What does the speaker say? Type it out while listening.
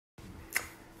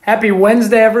Happy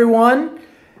Wednesday, everyone.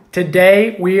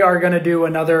 Today, we are going to do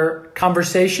another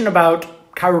conversation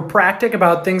about chiropractic,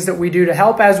 about things that we do to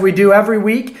help, as we do every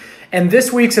week. And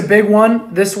this week's a big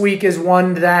one. This week is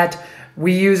one that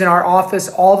we use in our office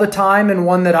all the time and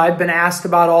one that I've been asked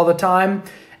about all the time,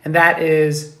 and that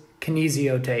is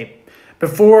Kinesiotape.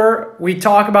 Before we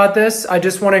talk about this, I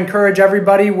just want to encourage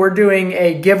everybody. We're doing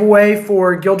a giveaway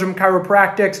for Giljum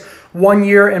Chiropractic's 1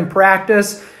 year in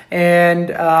practice.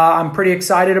 And I'm pretty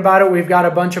excited about it. We've got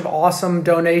a bunch of awesome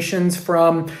donations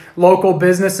from local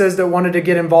businesses that wanted to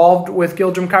get involved with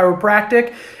Giljum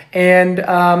Chiropractic. And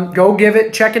go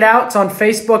check it out. It's on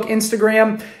Facebook,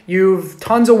 Instagram. You've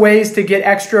tons of ways to get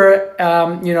extra,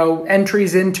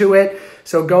 entries into it.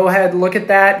 So go ahead, look at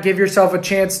that. Give yourself a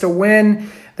chance to win.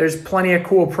 There's plenty of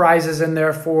cool prizes in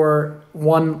there for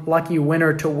one lucky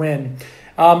winner to win.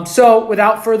 So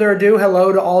without further ado,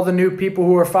 hello to all the new people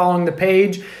who are following the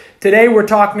page. Today we're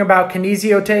talking about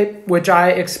Kinesiotape, which I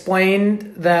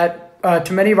explained that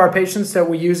to many of our patients that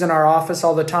we use in our office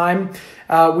all the time.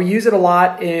 We use it a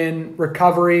lot in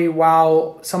recovery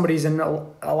while somebody's in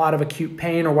a lot of acute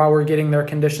pain or while we're getting their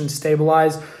condition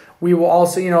stabilized. We will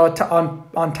also,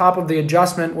 on top of the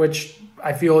adjustment, which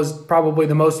I feel is probably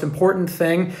the most important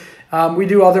thing, we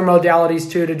do other modalities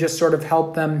too to just sort of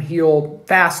help them heal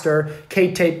faster,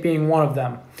 K-tape being one of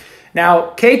them.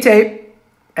 Now, K-tape,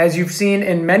 as you've seen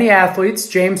in many athletes,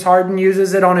 James Harden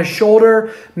uses it on his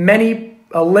shoulder. Many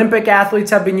Olympic athletes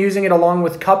have been using it along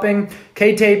with cupping.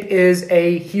 K-tape is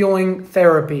a healing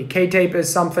therapy. K-tape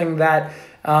is something that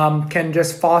can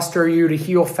just foster you to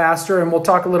heal faster, and we'll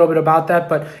talk a little bit about that,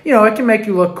 but it can make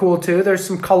you look cool too. There's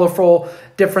some colorful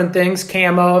different things,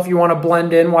 camo if you want to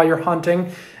blend in while you're hunting.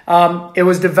 It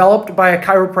was developed by a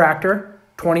chiropractor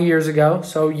 20 years ago,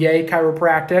 so yay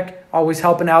chiropractic, always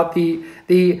helping out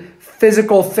the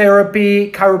physical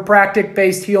therapy,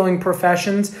 chiropractic-based healing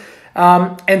professions.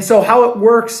 And so how it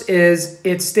works is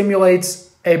it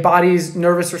stimulates a body's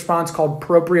nervous response called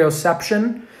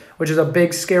proprioception, which is a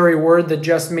big scary word that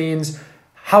just means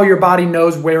how your body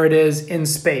knows where it is in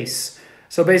space.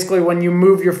 So basically when you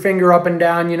move your finger up and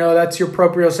down, that's your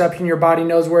proprioception. Your body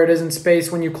knows where it is in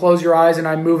space. When you close your eyes and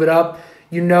I move it up,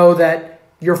 you know that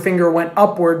your finger went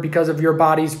upward because of your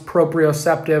body's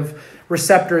proprioceptive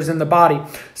receptors in the body.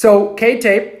 So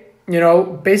K-tape,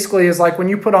 basically is like when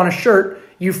you put on a shirt,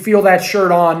 you feel that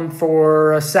shirt on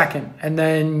for a second, and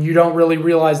then you don't really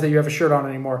realize that you have a shirt on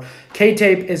anymore.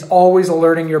 K-tape is always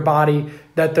alerting your body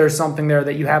that there's something there,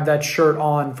 that you have that shirt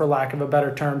on, for lack of a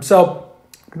better term. So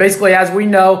basically, as we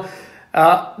know,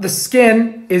 the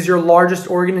skin is your largest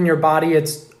organ in your body.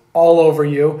 It's all over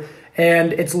you,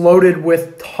 and it's loaded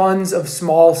with tons of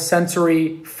small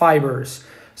sensory fibers.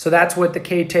 So that's what the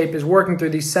K-tape is working through,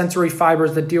 these sensory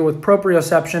fibers that deal with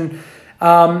proprioception.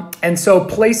 And so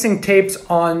placing tapes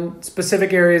on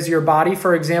specific areas of your body,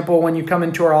 for example, when you come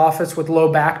into our office with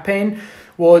low back pain,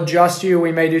 we'll adjust you.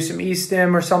 We may do some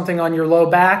E-stim or something on your low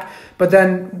back, but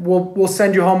then we'll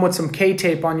send you home with some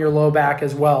K-tape on your low back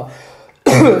as well.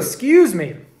 Excuse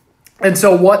me. And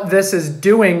so what this is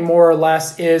doing more or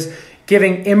less is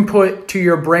giving input to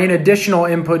your brain, additional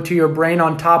input to your brain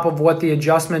on top of what the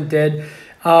adjustment did,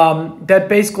 that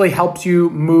basically helps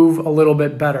you move a little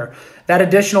bit better. That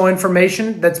additional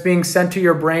information that's being sent to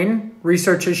your brain,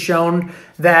 research has shown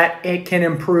that it can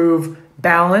improve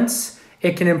balance,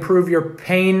 it can improve your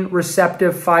pain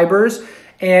receptive fibers,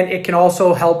 and it can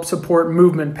also help support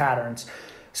movement patterns.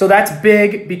 So that's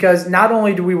big because not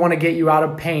only do we want to get you out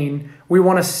of pain, we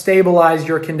want to stabilize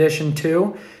your condition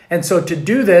too. And so to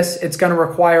do this, it's going to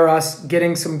require us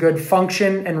getting some good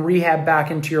function and rehab back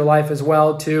into your life as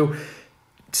well to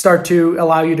start to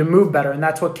allow you to move better. And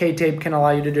that's what K-tape can allow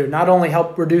you to do. Not only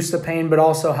help reduce the pain, but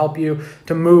also help you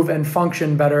to move and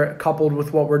function better, coupled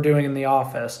with what we're doing in the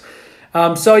office.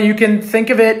 So you can think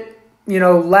of it,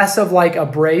 less of like a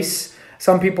brace.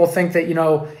 Some people think that,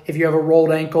 if you have a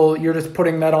rolled ankle, you're just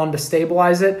putting that on to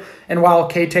stabilize it. And while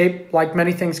K-tape, like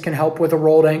many things, can help with a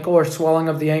rolled ankle or swelling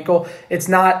of the ankle, it's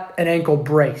not an ankle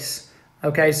brace.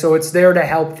 Okay, so it's there to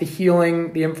help the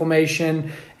healing, the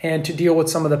inflammation, and to deal with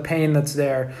some of the pain that's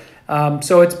there.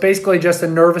 So it's basically just a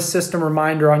nervous system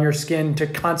reminder on your skin to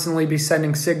constantly be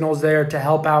sending signals there to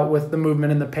help out with the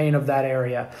movement and the pain of that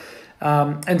area.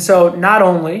 And so not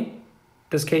only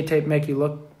does K-tape make you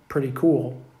look pretty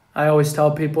cool, I always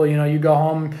tell people, you go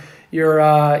home,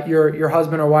 your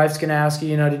husband or wife's going to ask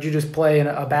you, did you just play in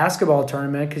a basketball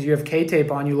tournament because you have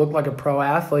K-tape on, you look like a pro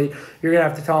athlete? You're going to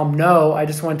have to tell them, no, I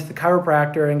just went to the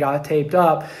chiropractor and got taped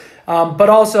up. But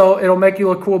also, it'll make you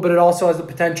look cool, but it also has the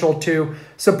potential to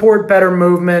support better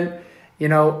movement,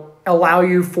 allow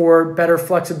you for better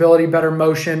flexibility, better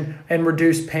motion, and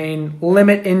reduce pain,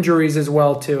 limit injuries as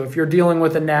well too. If you're dealing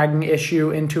with a nagging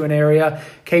issue into an area,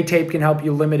 K-tape can help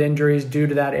you limit injuries due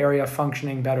to that area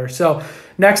functioning better. So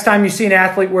next time you see an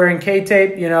athlete wearing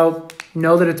K-tape,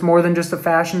 know that it's more than just a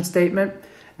fashion statement.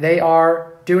 They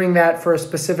are doing that for a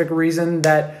specific reason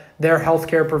that their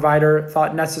healthcare provider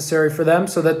thought necessary for them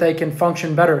so that they can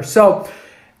function better. So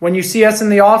when you see us in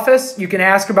the office, you can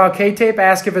ask about K-tape,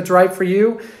 ask if it's right for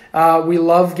you. We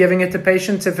love giving it to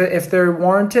patients if they're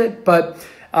warranted. But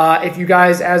if you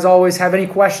guys, as always, have any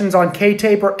questions on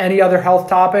K-tape or any other health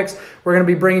topics, we're going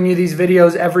to be bringing you these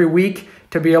videos every week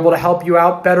to be able to help you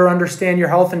out, better understand your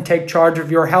health, and take charge of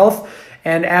your health.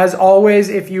 And as always,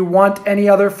 if you want any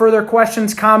other further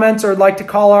questions, comments, or would like to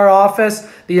call our office,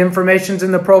 the information's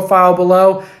in the profile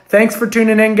below. Thanks for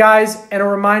tuning in, guys. And a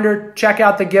reminder, check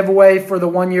out the giveaway for the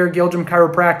 1-year Giljum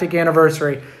Chiropractic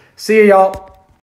anniversary. See you, y'all.